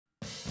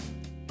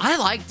I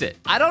liked it.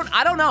 I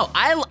don't know.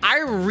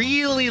 I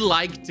really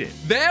liked it.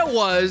 There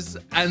was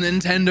a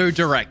Nintendo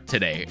Direct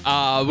today,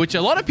 which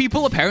a lot of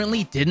people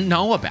apparently didn't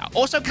know about.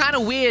 Also kind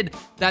of weird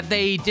that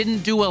they didn't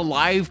do a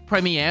live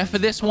premiere for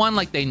this one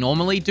like they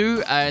normally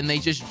do, and they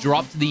just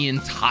dropped the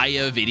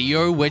entire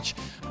video, which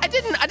I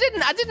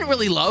didn't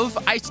really love.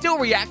 I still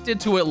reacted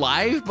to it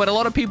live, but a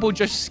lot of people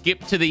just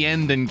skipped to the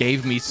end and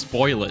gave me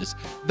spoilers.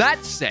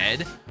 That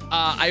said,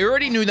 I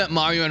already knew that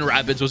Mario and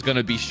Rabbids was going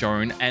to be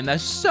shown, and a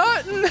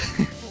certain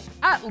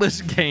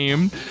Atlas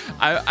game,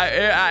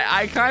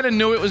 I kind of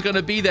knew it was going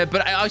to be there,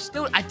 but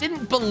I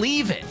didn't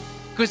believe it,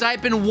 because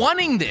I've been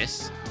wanting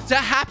this to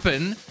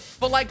happen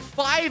for like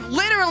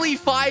literally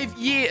 5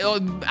 years.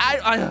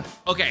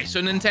 Okay,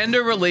 so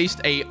Nintendo released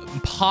a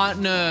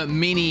partner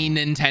mini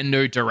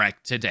Nintendo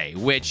Direct today,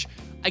 which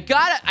I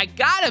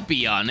gotta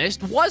be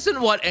honest,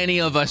 wasn't what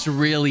any of us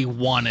really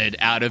wanted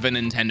out of a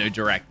Nintendo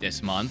Direct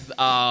this month,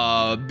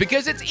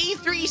 because it's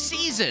E3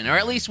 season, or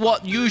at least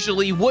what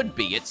usually would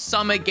be. It's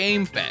Summer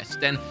Game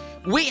Fest, and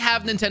we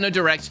have Nintendo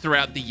Directs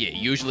throughout the year.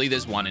 Usually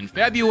there's one in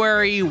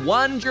February,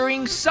 one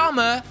during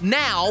summer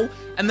now,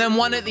 and then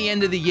one at the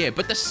end of the year.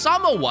 But the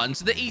summer ones,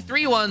 the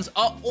E3 ones,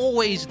 are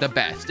always the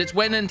best. It's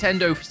when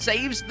Nintendo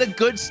saves the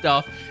good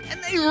stuff and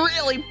they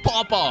really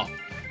pop off.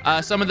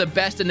 Some of the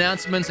best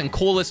announcements and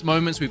coolest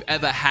moments we've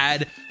ever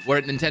had were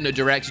at Nintendo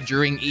Directs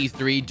during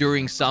E3,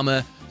 during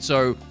summer.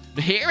 So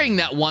hearing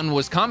that one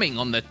was coming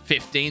on the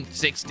 15th,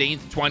 16th,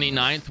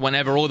 29th,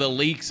 whenever all the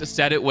leaks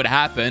said it would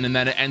happen, and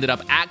then it ended up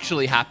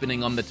actually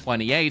happening on the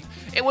 28th,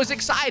 it was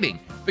exciting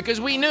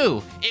because we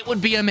knew it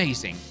would be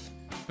amazing.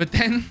 But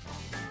then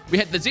we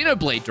had the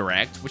Xenoblade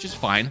Direct, which is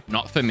fine,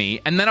 not for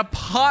me, and then a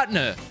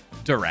partner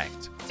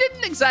Direct.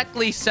 Didn't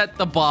exactly set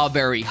the bar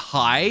very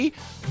high,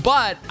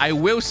 but I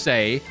will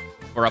say,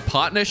 for a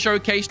partner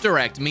showcase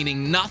Direct,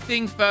 meaning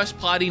nothing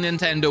first-party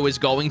Nintendo is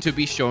going to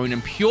be shown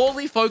and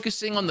purely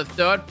focusing on the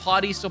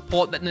third-party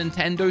support that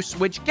Nintendo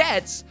Switch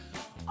gets,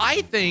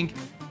 I think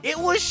it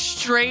was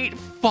straight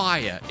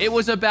fire. It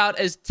was about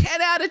as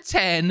 10 out of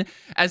 10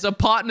 as a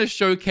partner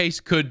showcase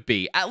could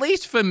be, at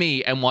least for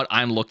me and what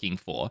I'm looking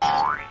for.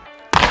 Hi.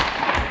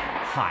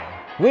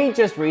 We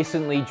just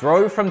recently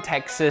drove from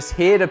Texas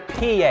here to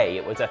PA.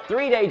 It was a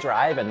 3-day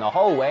drive, and the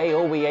whole way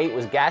all we ate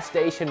was gas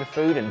station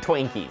food and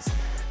Twinkies,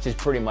 which is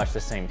pretty much the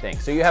same thing.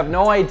 So you have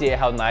no idea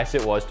how nice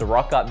it was to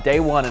rock up day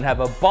one and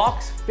have a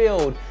box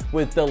filled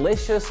with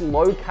delicious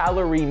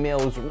low-calorie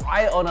meals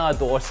right on our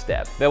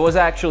doorstep. There was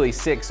actually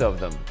 6 of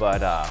them,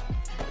 but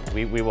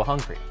we were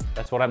hungry.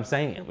 That's what I'm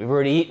saying. We've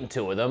already eaten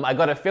 2 of them. I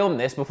gotta film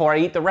this before I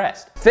eat the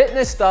rest.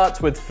 Fitness starts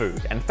with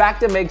food, and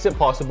Factor makes it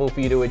possible for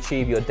you to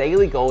achieve your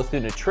daily goals through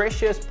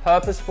nutritious,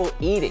 purposeful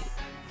eating.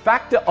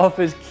 Factor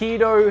offers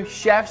keto,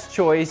 chef's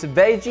choice,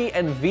 veggie,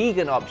 and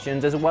vegan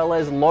options, as well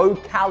as low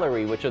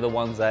calorie, which are the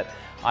ones that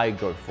I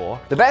go for.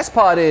 The best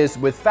part is,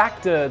 with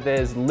Factor,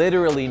 there's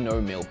literally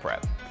no meal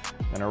prep.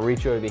 I'm gonna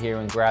reach over here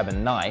and grab a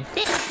knife.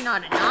 This is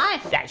not a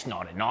knife. That's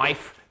not a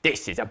knife.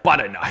 This is a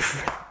butter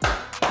knife.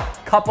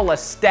 Couple of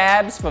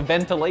stabs for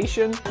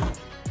ventilation.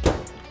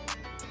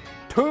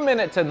 2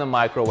 minutes in the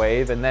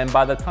microwave, and then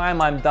by the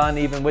time I'm done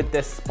even with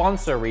this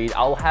sponsor read,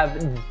 I'll have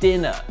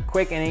dinner.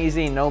 Quick and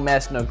easy, no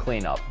mess, no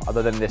cleanup,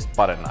 other than this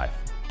butter knife,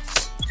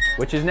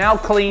 which is now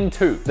clean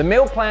too. The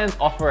meal plans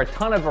offer a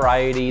ton of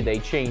variety, they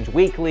change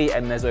weekly,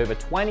 and there's over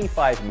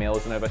 25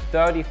 meals and over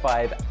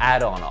 35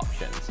 add-on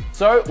options.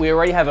 So we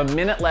already have a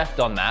minute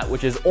left on that,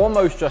 which is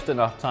almost just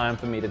enough time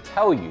for me to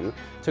tell you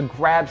to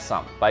grab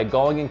some by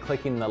going and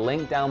clicking the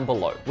link down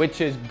below, which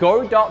is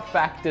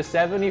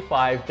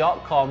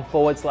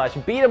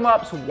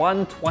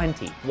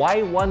go.factor75.com/BeatEmUps120.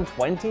 Why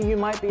 120, you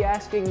might be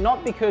asking?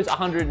 Not because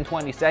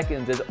 120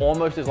 seconds is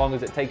almost as long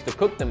as it takes to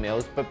cook the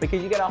meals, but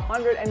because you get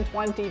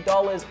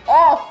 $120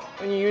 off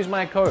when you use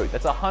my code.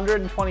 That's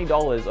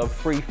 $120 of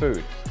free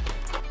food.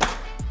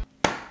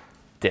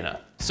 Dinner.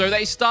 So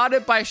they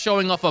started by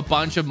showing off a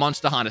bunch of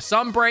Monster Hunter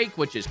Sunbreak,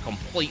 which is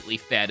completely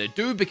fair to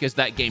do because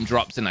that game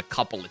drops in a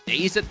couple of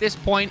days at this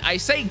point. I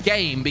say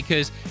game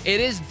because it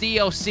is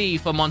DLC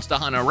for Monster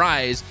Hunter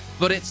Rise,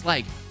 but it's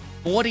like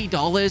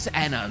 $40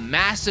 and a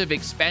massive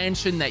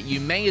expansion that you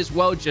may as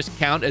well just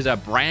count as a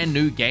brand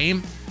new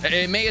game.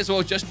 It may as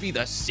well just be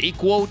the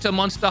sequel to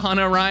Monster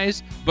Hunter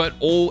Rise, but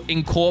all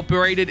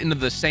incorporated into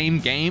the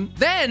same game.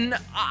 Then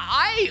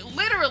I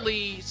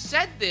literally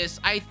said this,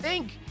 I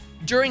think,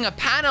 during a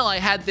panel I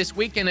had this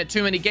weekend at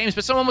Too Many Games,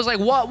 but someone was like,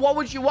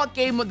 what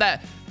game would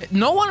that?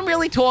 No one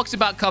really talks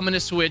about coming to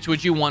Switch,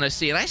 would you want to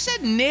see? And I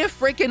said Near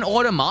freaking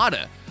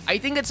Automata. I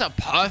think it's a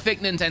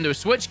perfect Nintendo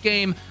Switch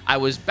game. I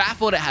was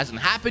baffled it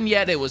hasn't happened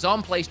yet. It was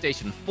on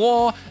PlayStation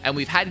 4, and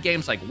we've had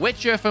games like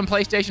Witcher from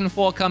PlayStation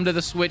 4 come to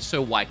the Switch,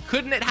 so why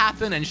couldn't it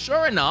happen? And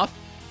sure enough,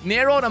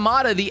 Near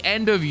Automata, the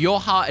End of Your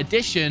Heart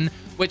Edition,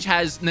 which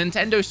has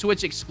Nintendo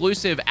Switch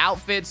exclusive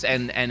outfits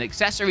and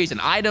accessories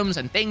and items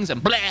and things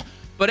and bleh,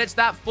 but it's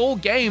that full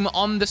game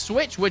on the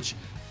Switch, which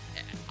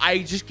I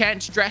just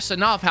can't stress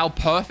enough how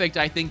perfect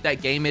I think that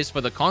game is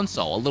for the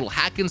console. A little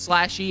hack and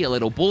slashy, a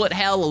little bullet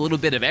hell, a little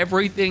bit of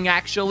everything,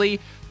 actually.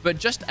 but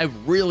just a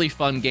really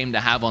fun game to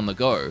have on the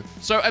go.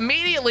 So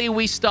immediately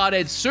we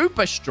started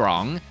super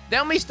strong.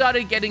 Then we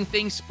started getting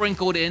things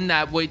sprinkled in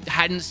that we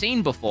hadn't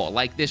seen before,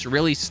 like this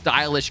really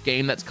stylish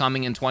game that's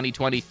coming in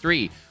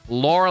 2023,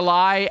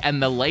 Lorelei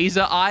and the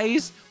Laser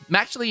Eyes. I'm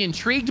actually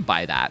intrigued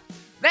by that.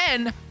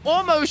 Then,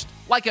 almost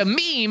like a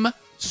meme,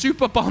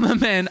 Super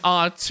Bomberman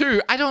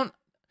R2.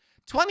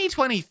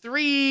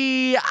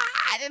 2023,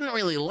 I didn't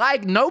really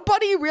like.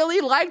 Nobody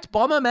really liked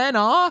Bomberman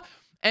R.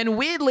 And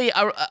weirdly,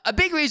 a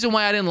big reason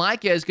why I didn't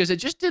like it is because it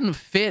just didn't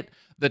fit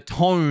the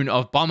tone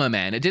of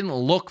Bomberman. It didn't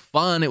look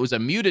fun. It was a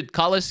muted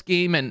color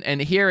scheme.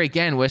 And here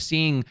again, we're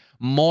seeing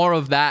more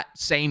of that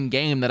same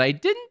game that I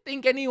didn't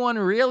think anyone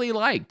really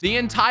liked. The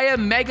entire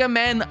Mega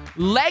Man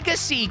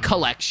Legacy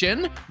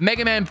Collection,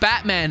 Mega Man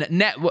Batman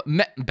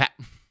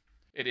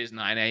It is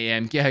 9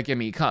 a.m. Yeah,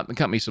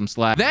 cut me some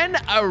slack. Then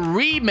a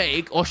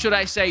remake, or should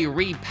I say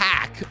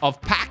repack, of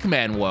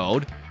Pac-Man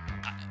World.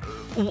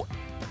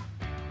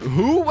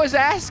 Who was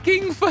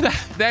asking for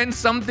that? Then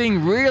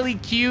something really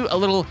cute, a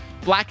little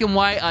black and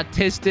white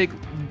artistic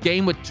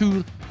game with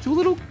two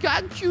little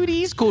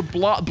cuties called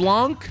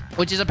Blanc,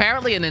 which is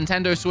apparently a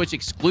Nintendo Switch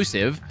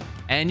exclusive,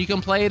 and you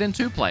can play it in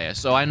 2-player.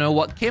 So I know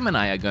what Kim and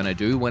I are gonna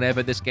do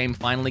whenever this game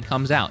finally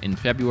comes out in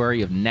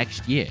February of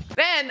next year.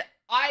 Then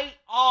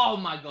oh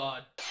my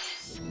God.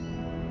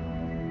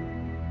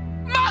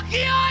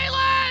 Monkey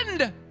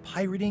Island!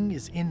 Pirating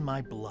is in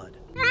my blood.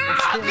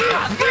 Monkey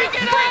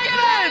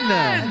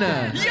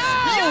Island! Yo!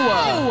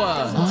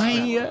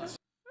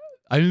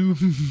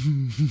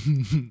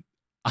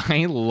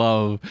 I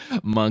love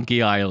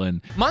Monkey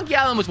Island. Monkey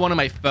Island was one of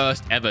my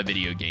first ever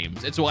video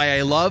games. It's why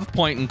I love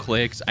point and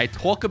clicks. I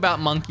talk about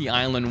Monkey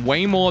Island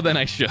way more than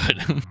I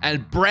should. A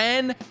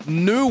brand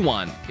new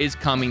one is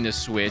coming to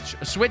Switch.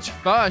 Switch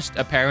first,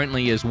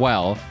 apparently, as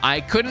well. I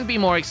couldn't be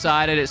more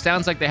excited. It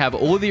sounds like they have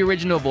all the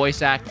original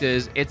voice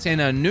actors. It's in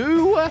a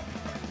new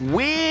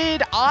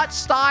weird art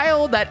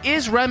style that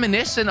is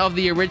reminiscent of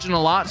the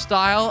original art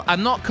style.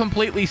 I'm not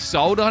completely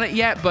sold on it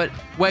yet, but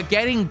we're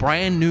getting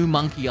brand new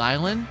Monkey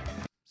Island.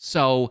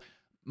 So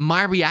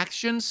my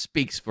reaction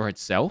speaks for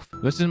itself.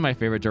 This is my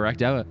favorite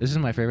direct ever.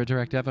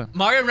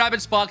 Mario &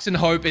 Rabbids Sparks and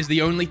Hope is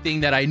the only thing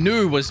that I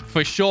knew was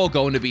for sure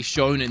going to be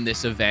shown in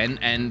this event,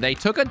 and they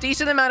took a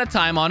decent amount of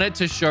time on it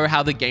to show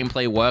how the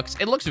gameplay works.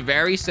 It looks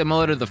very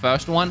similar to the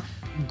first one.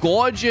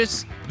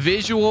 Gorgeous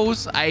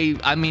visuals.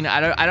 I mean,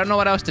 I don't know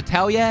what else to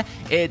tell you.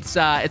 It's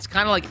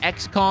kind of like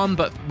XCOM,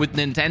 but with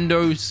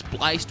Nintendo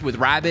spliced with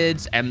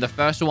Rabbids, and the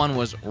first one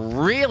was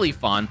really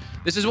fun.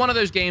 This is one of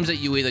those games that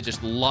you either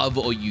just love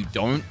or you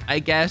don't, I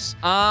guess.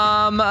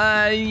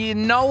 You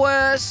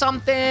know,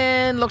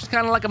 something looks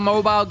kind of like a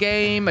mobile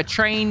game, a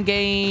train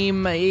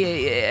game,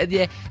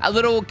 a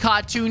little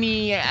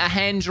cartoony,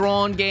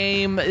 hand-drawn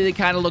game. It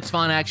kind of looks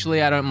fun,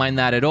 actually. I don't mind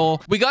that at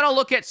all. We got to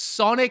look at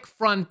Sonic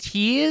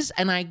Frontiers,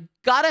 and I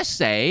gotta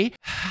say,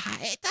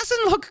 it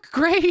doesn't look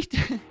great.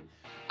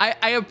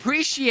 I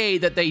appreciate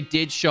that they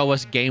did show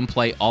us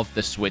gameplay of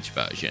the Switch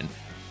version.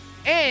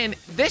 And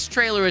this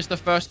trailer is the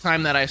first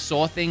time that I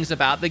saw things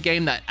about the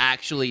game that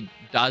actually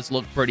does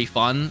look pretty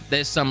fun.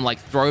 There's some like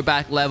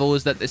throwback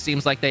levels that it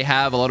seems like they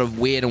have, a lot of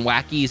weird and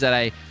wackies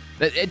that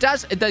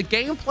the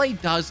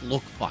gameplay does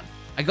look fun.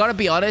 I gotta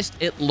be honest,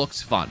 it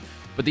looks fun.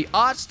 But the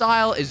art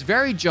style is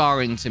very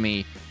jarring to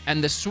me,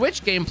 and the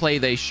Switch gameplay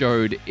they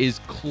showed is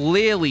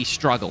clearly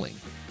struggling.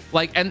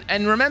 Like,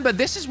 and remember,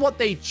 this is what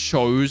they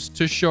chose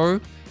to show.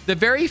 The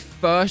very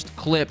first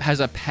clip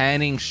has a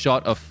panning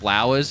shot of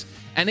flowers,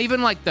 and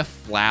even like the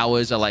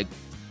flowers are like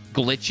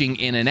glitching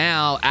in and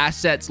out,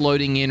 assets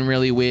loading in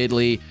really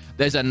weirdly.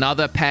 There's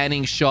another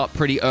panning shot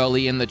pretty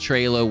early in the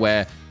trailer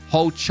where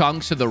whole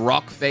chunks of the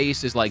rock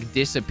face is like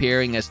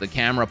disappearing as the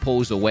camera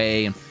pulls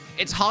away.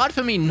 It's hard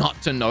for me not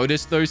to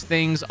notice those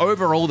things.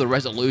 Overall, the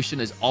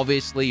resolution is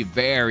obviously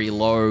very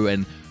low,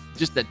 and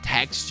just the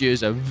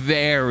textures are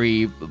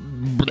very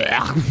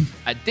bleh.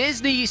 A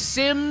Disney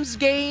Sims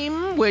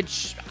game,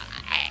 which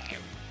I'm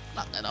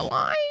not gonna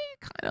lie,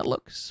 kind of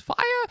looks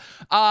fire.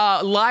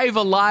 Live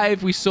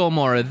Alive, we saw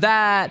more of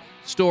that.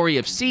 Story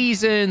of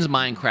Seasons,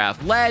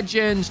 Minecraft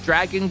Legends,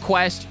 Dragon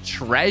Quest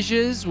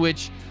Treasures,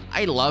 which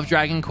I love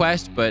Dragon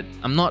Quest, but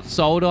I'm not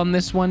sold on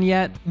this one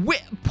yet.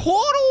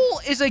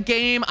 Portal is a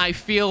game I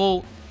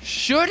feel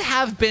should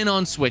have been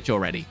on Switch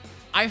already.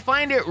 I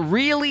find it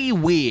really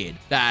weird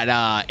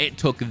that it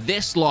took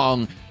this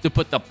long to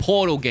put the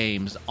Portal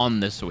games on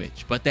the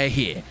Switch, but they're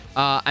here.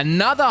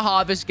 Another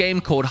Harvest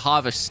game called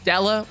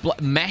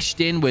Harvestella,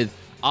 meshed in with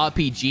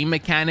RPG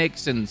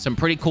mechanics and some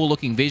pretty cool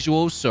looking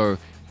visuals, so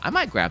I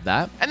might grab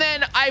that. And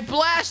then I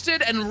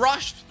blasted and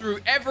rushed through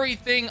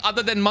everything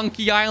other than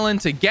Monkey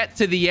Island to get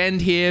to the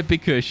end here,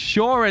 because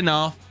sure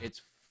enough,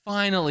 it's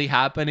finally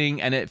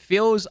happening, and it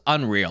feels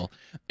unreal.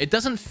 It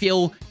doesn't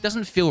feel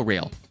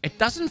real. It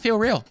doesn't feel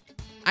real.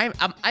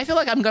 I feel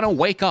like I'm gonna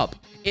wake up.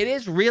 It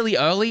is really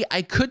early.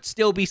 I could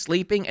still be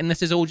sleeping, and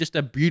this is all just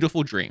a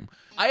beautiful dream.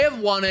 I have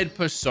wanted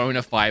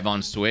Persona 5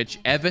 on Switch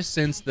ever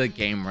since the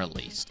game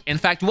released. In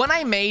fact, when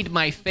I made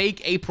my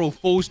fake April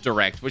Fool's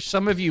Direct, which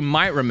some of you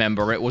might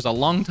remember, it was a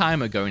long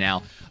time ago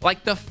now,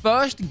 like the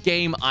first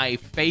game I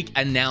fake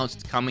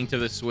announced coming to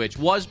the Switch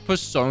was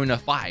Persona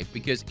 5,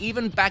 because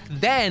even back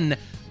then,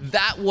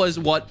 that was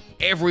what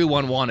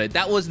everyone wanted.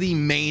 That was the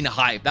main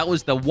hype. That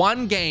was the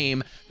one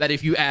game that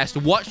if you asked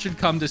what should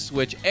come to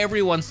Switch,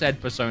 everyone said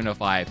Persona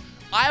 5.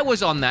 I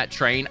was on that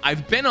train.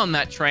 I've been on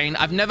that train.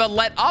 I've never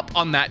let up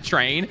on that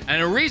train.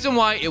 And the reason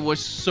why it was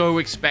so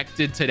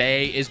expected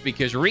today is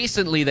because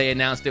recently they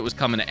announced it was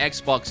coming to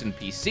Xbox and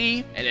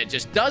PC, and it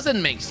just doesn't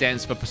make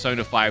sense for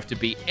Persona 5 to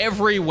be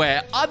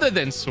everywhere other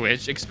than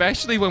Switch,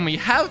 especially when we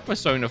have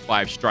Persona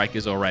 5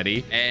 Strikers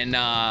already. And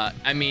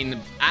I mean,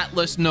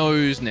 Atlas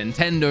knows,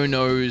 Nintendo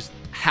knows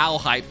how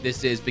hyped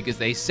this is because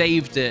they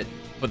saved it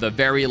for the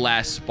very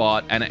last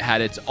spot, and it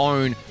had its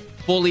own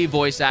fully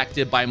voice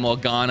acted by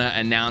Morgana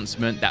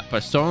announcement that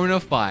Persona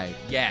 5,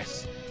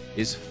 yes,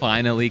 is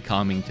finally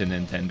coming to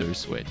Nintendo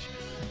Switch.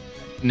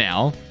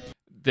 Now,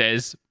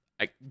 there's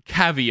a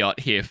caveat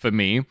here for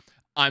me.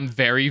 I'm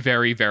very,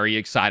 very, very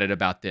excited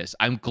about this.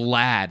 I'm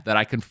glad that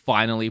I can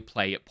finally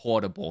play it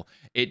portable.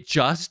 It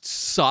just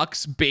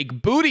sucks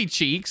big booty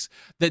cheeks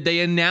that they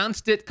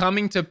announced it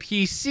coming to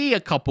PC a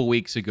couple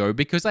weeks ago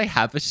because I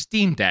have a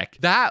Steam Deck.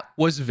 That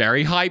was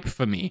very hype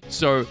for me.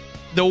 So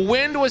the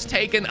wind was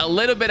taken a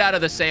little bit out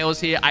of the sails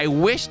here. I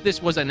wish this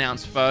was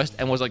announced first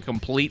and was a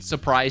complete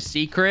surprise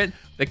secret.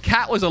 The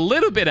cat was a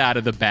little bit out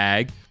of the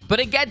bag. But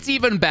it gets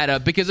even better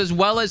because as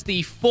well as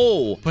the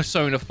full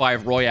Persona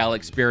 5 Royale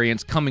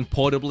experience coming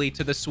portably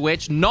to the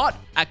Switch, not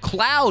a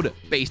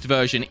cloud-based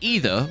version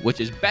either,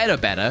 which is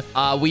better,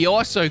 we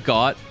also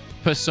got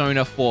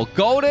Persona 4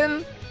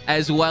 Golden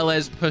as well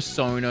as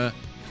Persona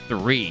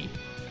 3,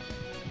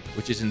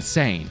 which is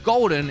insane.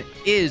 Golden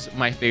is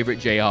my favorite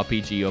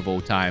JRPG of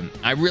all time.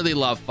 I really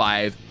love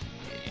 5.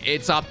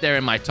 It's up there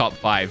in my top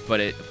 5,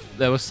 but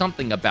there was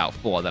something about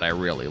 4 that I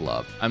really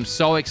loved. I'm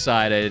so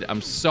excited.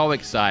 I'm so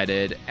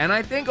excited. And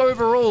I think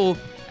overall,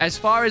 as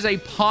far as a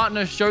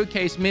partner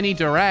showcase mini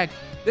direct,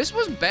 this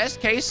was best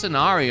case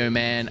scenario,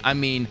 man. I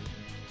mean,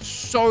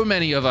 so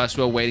many of us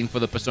were waiting for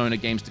the Persona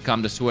games to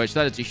come to Switch.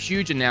 That is a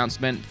huge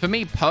announcement. For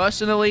me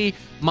personally,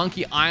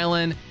 Monkey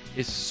Island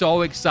is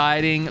so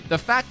exciting. The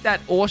fact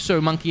that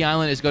also Monkey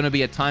Island is going to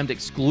be a timed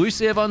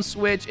exclusive on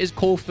Switch is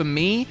cool for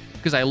me,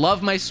 because I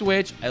love my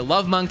Switch, I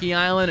love Monkey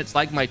Island, it's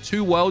like my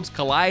two worlds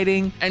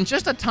colliding, and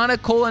just a ton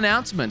of cool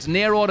announcements.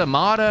 Nier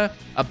Automata,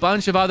 a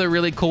bunch of other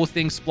really cool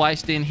things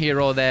spliced in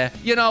here or there.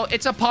 You know,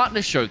 it's a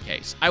partner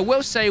showcase. I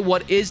will say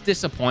what is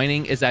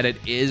disappointing is that it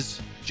is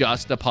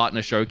just a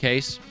partner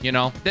showcase, you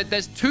know?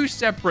 There's two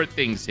separate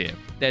things here.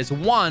 There's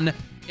one,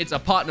 it's a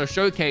partner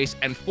showcase,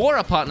 and for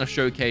a partner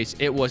showcase,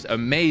 it was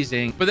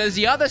amazing. But there's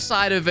the other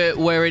side of it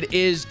where it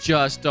is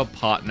just a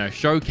partner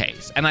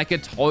showcase. And I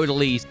could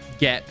totally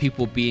get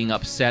people being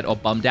upset or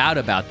bummed out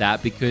about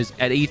that because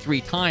at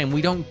E3 time,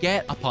 we don't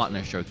get a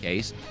partner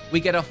showcase. We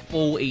get a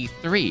full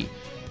E3.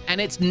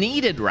 And it's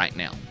needed right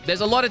now.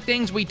 There's a lot of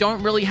things we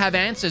don't really have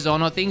answers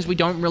on or things we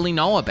don't really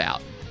know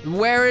about.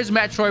 Where is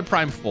Metroid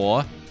Prime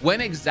 4?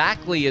 When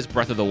exactly is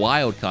Breath of the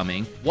Wild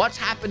coming? What's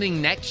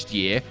happening next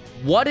year?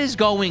 What is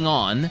going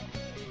on?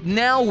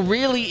 Now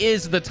really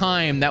is the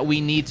time that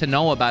we need to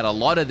know about a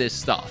lot of this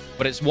stuff.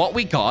 But it's what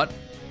we got.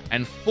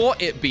 And for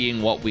it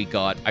being what we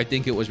got, I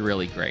think it was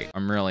really great.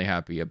 I'm really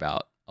happy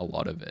about a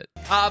lot of it.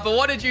 But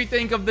what did you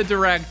think of the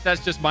Direct?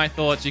 That's just my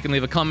thoughts. You can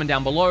leave a comment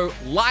down below.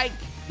 Like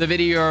the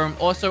video.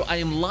 Also, I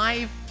am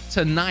live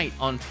tonight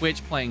on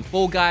Twitch playing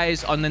Fall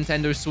Guys on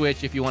Nintendo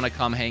Switch. If you want to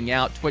come hang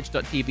out,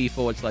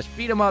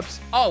 twitch.tv/BeatEmUps.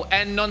 Oh,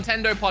 and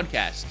Nintendo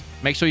Podcast.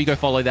 Make sure you go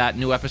follow that.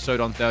 New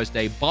episode on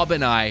Thursday. Bob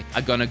and I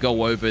are going to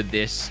go over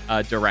this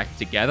direct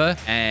together.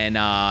 And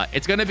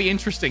it's going to be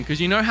interesting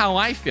because you know how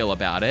I feel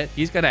about it.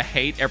 He's going to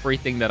hate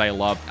everything that I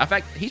love. In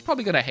fact, he's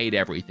probably going to hate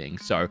everything.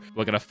 So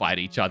we're going to fight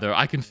each other.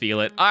 I can feel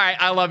it. All right.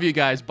 I love you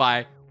guys.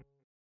 Bye.